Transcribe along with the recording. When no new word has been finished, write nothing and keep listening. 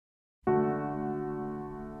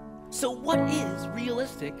So what is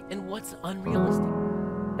realistic and what's unrealistic?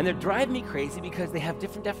 And they're driving me crazy because they have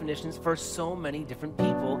different definitions for so many different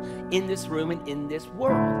people in this room and in this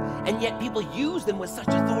world. And yet people use them with such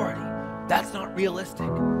authority. That's not realistic.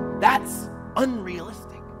 That's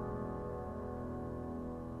unrealistic.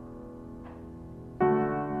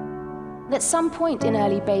 At some point in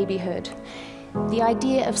early babyhood, the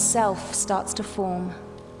idea of self starts to form.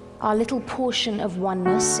 Our little portion of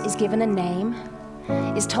oneness is given a name,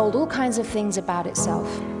 is told all kinds of things about itself.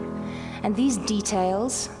 And these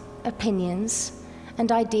details, opinions,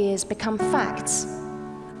 and ideas become facts.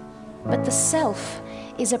 But the self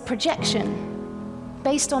is a projection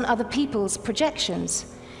based on other people's projections.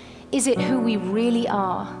 Is it who we really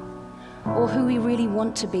are, or who we really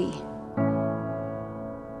want to be?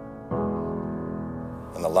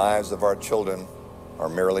 And the lives of our children are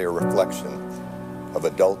merely a reflection of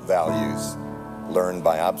adult values learned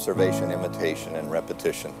by observation, imitation, and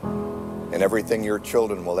repetition. And everything your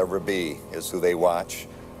children will ever be is who they watch,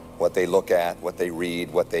 what they look at, what they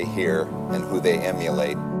read, what they hear, and who they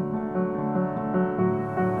emulate.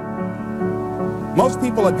 Most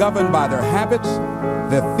people are governed by their habits,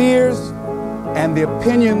 their fears, and the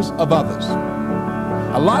opinions of others.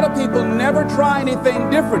 A lot of people never try anything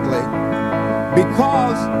differently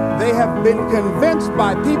because they have been convinced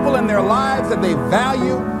by people in their lives that they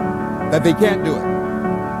value that they can't do it.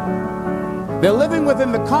 They're living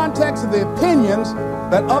within the context of the opinions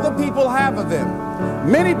that other people have of them.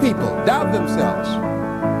 Many people doubt themselves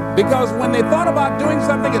because when they thought about doing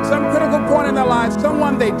something at some critical point in their lives,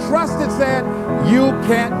 someone they trusted said, "You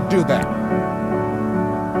can't do that."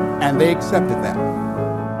 And they accepted that.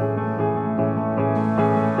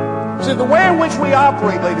 See, the way in which we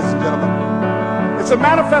operate, ladies and gentlemen, it's a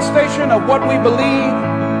manifestation of what we believe,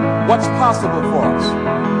 what's possible for us.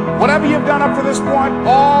 Whatever you've done up to this point,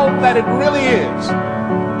 all that it really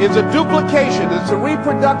is a duplication, it's a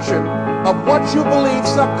reproduction of what you believe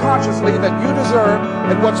subconsciously that you deserve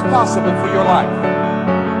and what's possible for your life.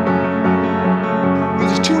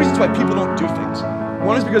 There's two reasons why people don't do things.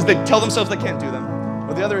 One is because they tell themselves they can't do them,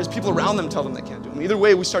 or the other is people around them tell them they can't do them. Either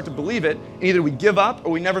way, we start to believe it, and either we give up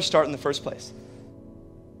or we never start in the first place.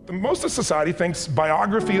 Most of society thinks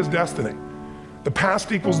biography is destiny. The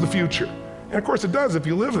past equals the future. And of course it does if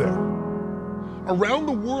you live there. Around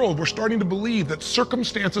the world, we're starting to believe that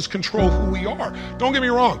circumstances control who we are. Don't get me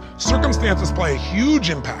wrong, circumstances play a huge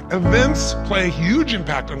impact. Events play a huge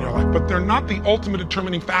impact on your life, but they're not the ultimate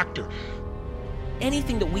determining factor.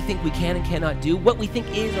 Anything that we think we can and cannot do, what we think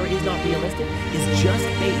is or is not realistic, is just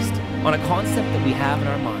based on a concept that we have in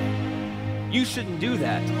our mind. You shouldn't do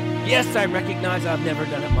that. Yes, I recognize I've never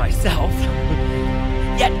done it myself.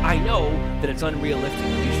 Yet I know that it's unrealistic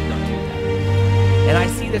and you should not do that. And I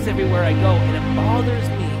see this everywhere I go, and it bothers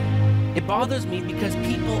me. It bothers me because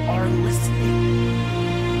people are listening.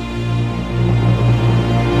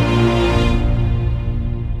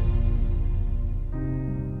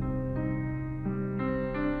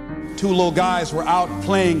 Two little guys were out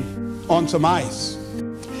playing on some ice,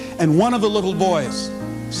 and one of the little boys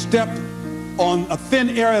stepped on a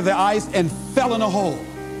thin area of the ice and fell in a hole.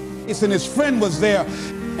 And his friend was there,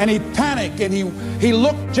 and he panicked, and he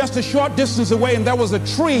looked just a short distance away, and there was a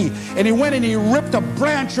tree, and he went and he ripped a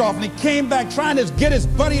branch off, and he came back trying to get his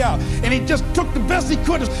buddy out, and he just took the best he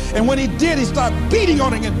could, and when he did, he started beating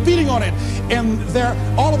on it and beating on it, and there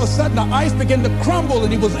all of a sudden the ice began to crumble,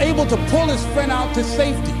 and he was able to pull his friend out to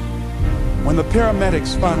safety. When the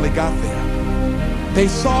paramedics finally got there, they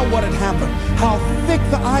saw what had happened, how thick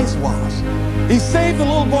the ice was. He saved the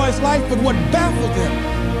little boy's life, but what baffled them,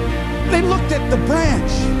 they looked at the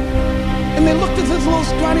branch, and they looked at this little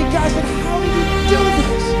scrawny guy and said, "How did you do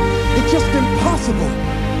this? It's just impossible."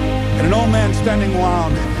 And an old man standing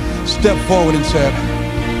around stepped forward and said,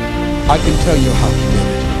 "I can tell you how he did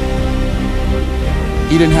it.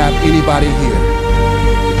 He didn't have anybody here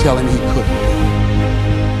to tell him he couldn't do it."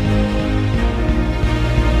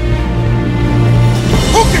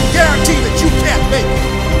 Who can guarantee that you can't make it?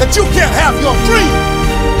 That you can't have your dream?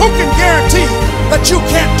 Who can guarantee that you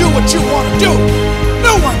can't do what you want to do?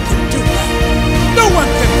 No one can do that. No one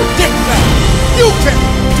can predict that. You can't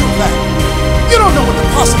do that. You don't know what the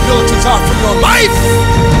possibilities are for your life.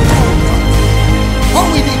 All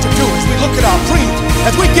we need to do is we look at our dreams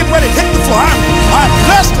as we get ready to hit the floor. I'm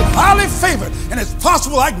blessed and highly favored, and it's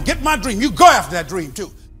possible I can get my dream. You go after that dream too.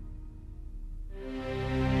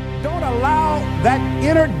 Don't allow that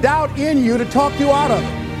inner doubt in you to talk you out of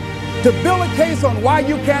it, to build a case on why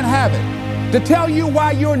you can't have it, to tell you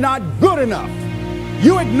why you're not good enough.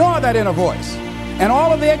 You ignore that inner voice and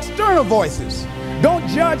all of the external voices. Don't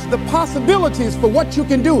judge the possibilities for what you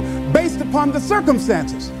can do based upon the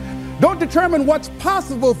circumstances. Don't determine what's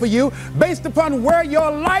possible for you based upon where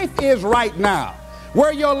your life is right now.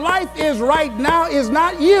 Where your life is right now is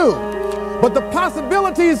not you, but the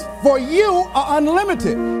possibilities for you are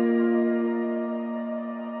unlimited.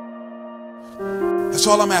 That's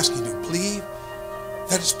all I'm asking you. Believe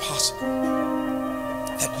that it's possible.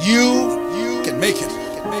 That you can make it.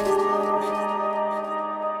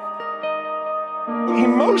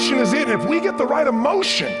 Emotion is it. If we get the right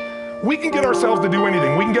emotion, we can get ourselves to do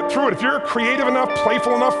anything. We can get through it. If you're creative enough,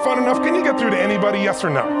 playful enough, fun enough, can you get through to anybody, yes or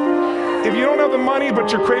no? If you don't have the money,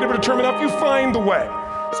 but you're creative and determined enough, you find the way.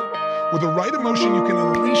 So with the right emotion, you can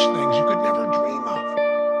unleash things you could never dream of.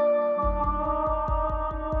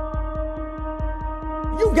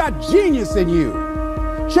 You've got genius in you.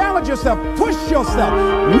 Challenge yourself, push yourself,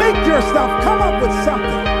 make yourself come up with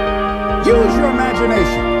something. Use your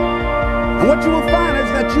imagination. And what you will find is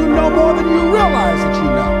that you know more than you realize that you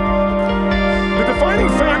know. The defining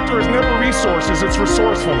factor is never resources, it's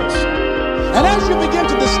resourcefulness. And as you begin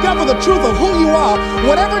to discover the truth of who you are,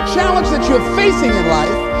 whatever challenge that you're facing in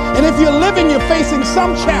life, and if you're living, you're facing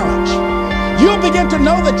some challenge, you'll begin to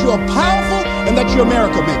know that you're powerful and that you're a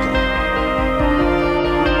miracle maker.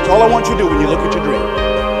 That's all I want you to do when you look at your dream.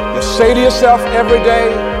 Just say to yourself every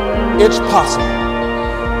day, it's possible.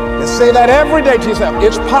 Just say that every day to yourself,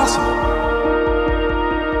 it's possible.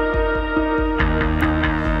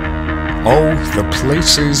 Oh, the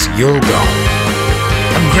places you'll go.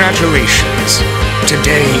 Congratulations.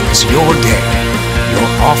 Today is your day.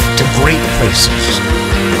 You're off to great places.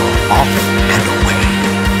 You're off and away.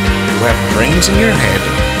 You have brains in your head,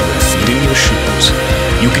 you have feet in your shoes.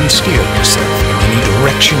 You can steer yourself in any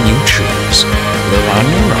direction you choose. You're on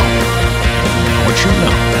your own. You know what you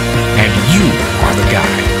know. And you are the guy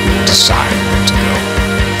who will decide where to go.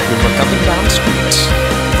 You look up and down streets.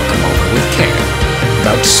 Look them over with care.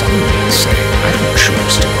 Without suddenly say, I don't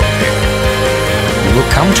choose to go there. You will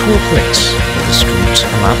come to a place where the streets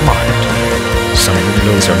are not marked. Some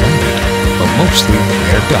windows are lighted, but mostly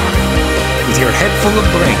they're dark. With your head full of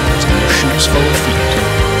brains and your shoes full of feet,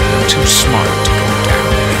 you're too smart to go down,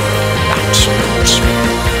 not so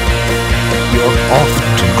smart. You're off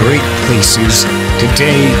to great places.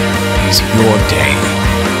 Today is your day.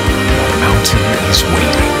 Your mountain is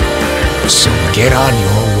waiting. So get on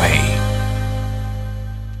your